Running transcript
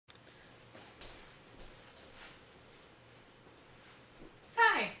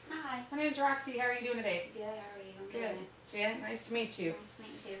name's Roxy. How are you doing today? Good, how are you? I'm Good. Janet, nice to meet you. Nice to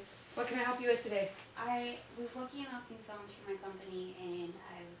meet you too. What can I help you with today? I was looking up new phones for my company, and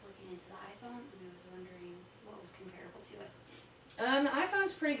I was looking into the iPhone, and I was wondering what was comparable to it. The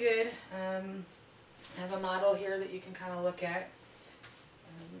iPhone's pretty good. I have a model here that you can kind of look at.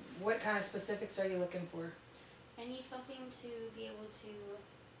 What kind of specifics are you looking for? I need something to be able to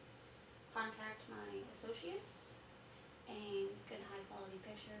contact my associates and good high quality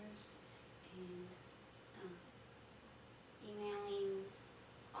pictures and emailing,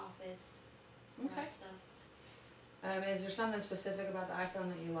 office, all Okay. that stuff. Is there something specific about the iPhone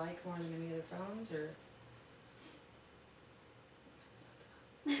that you like more than any other phones, or?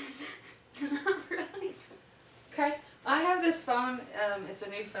 Not really. Okay, I have this phone. It's a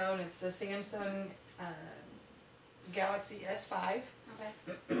new phone. It's the Samsung Galaxy S5. Okay.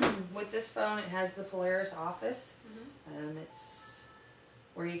 With this phone, it has the Polaris Office. Mm-hmm. It's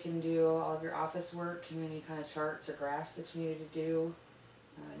where you can do all of your office work and any kind of charts or graphs that you need to do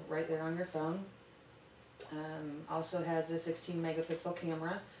right there on your phone. Also has a 16 megapixel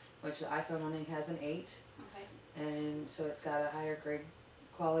camera, which the iPhone only has an 8. Okay. And so it's got a higher grade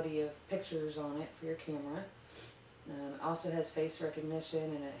quality of pictures on it for your camera. Also has face recognition,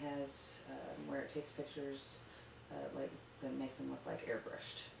 and it has where it takes pictures like that makes them look like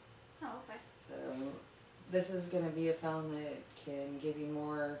airbrushed. Oh, okay. So this is going to be a phone that can give you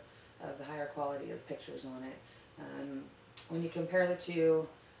more of the higher quality of pictures on it. When you compare the two,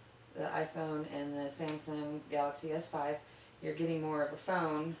 the iPhone and the Samsung Galaxy S5, you're getting more of a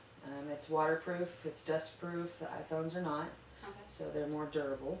phone. It's waterproof, it's dustproof. The iPhones are not, Okay. so they're more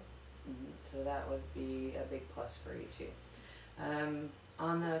durable. So that would be a big plus for you too.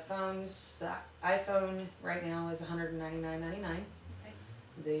 On the phones, the iPhone right now is $199.99. Okay.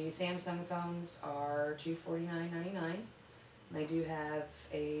 The Samsung phones are $249.99. They do have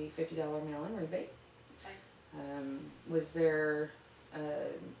a $50 mail-in rebate. Okay. Was there a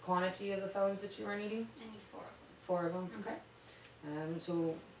quantity of the phones that you were needing? I need 4 of them. 4 of them? Okay.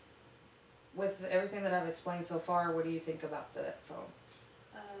 So with everything that I've explained so far, what do you think about the phone?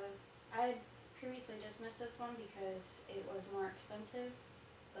 I had previously dismissed this one because it was more expensive,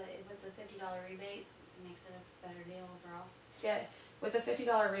 but with the $50 rebate, it makes it a better deal overall. Yeah, with the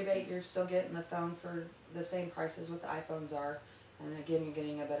 $50 rebate, you're still getting the phone for the same price as what the iPhones are, and again, you're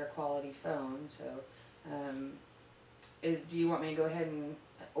getting a better quality phone. So, do you want me to go ahead and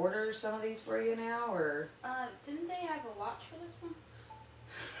order some of these for you now, or? Didn't they have a watch for this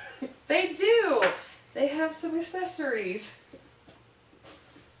one? They do. They have some accessories.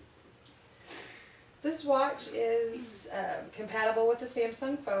 This watch is compatible with the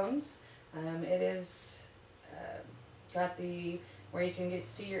Samsung phones. It is got the where you can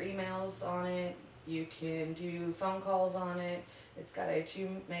see your emails on it. You can do phone calls on it. It's got a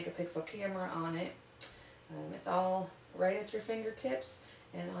 2 megapixel camera on it. It's all right at your fingertips,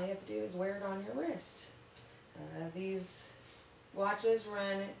 and all you have to do is wear it on your wrist. These watches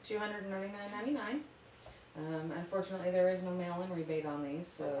run $299.99. Unfortunately, there is no mail-in rebate on these,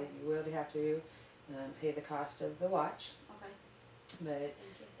 so you will have to pay the cost of the watch. Okay. But Thank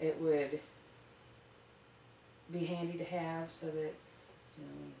you. it would be handy to have so that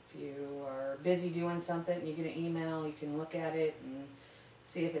if you are busy doing something, you get an email, you can look at it and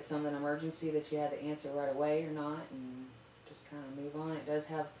see if it's something emergency that you had to answer right away or not, and just kind of move on. It does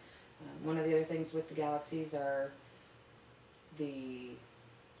have one of the other things with the Galaxies are the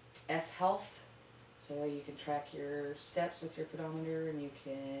S Health, so you can track your steps with your pedometer, and you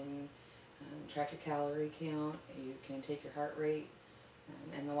can track your calorie count, you can take your heart rate,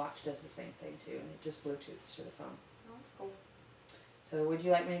 and the watch does the same thing too, and it just Bluetooths to the phone. Oh, that's cool. So would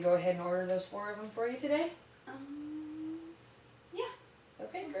you like me to go ahead and order those 4 of them for you today? Yeah.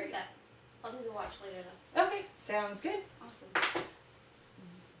 Okay, I'll great. do that. I'll do the watch later though. Okay, sounds good. Awesome.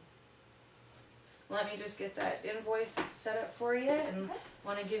 Let me just get that invoice set up for you, and Okay.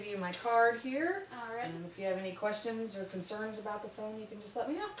 want to give you my card here. Alright. And if you have any questions or concerns about the phone, you can just let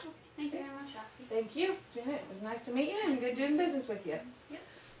me know. Thank you very much, Roxy. Thank you, Janet. It was nice to meet you, and good doing business with you. Yep.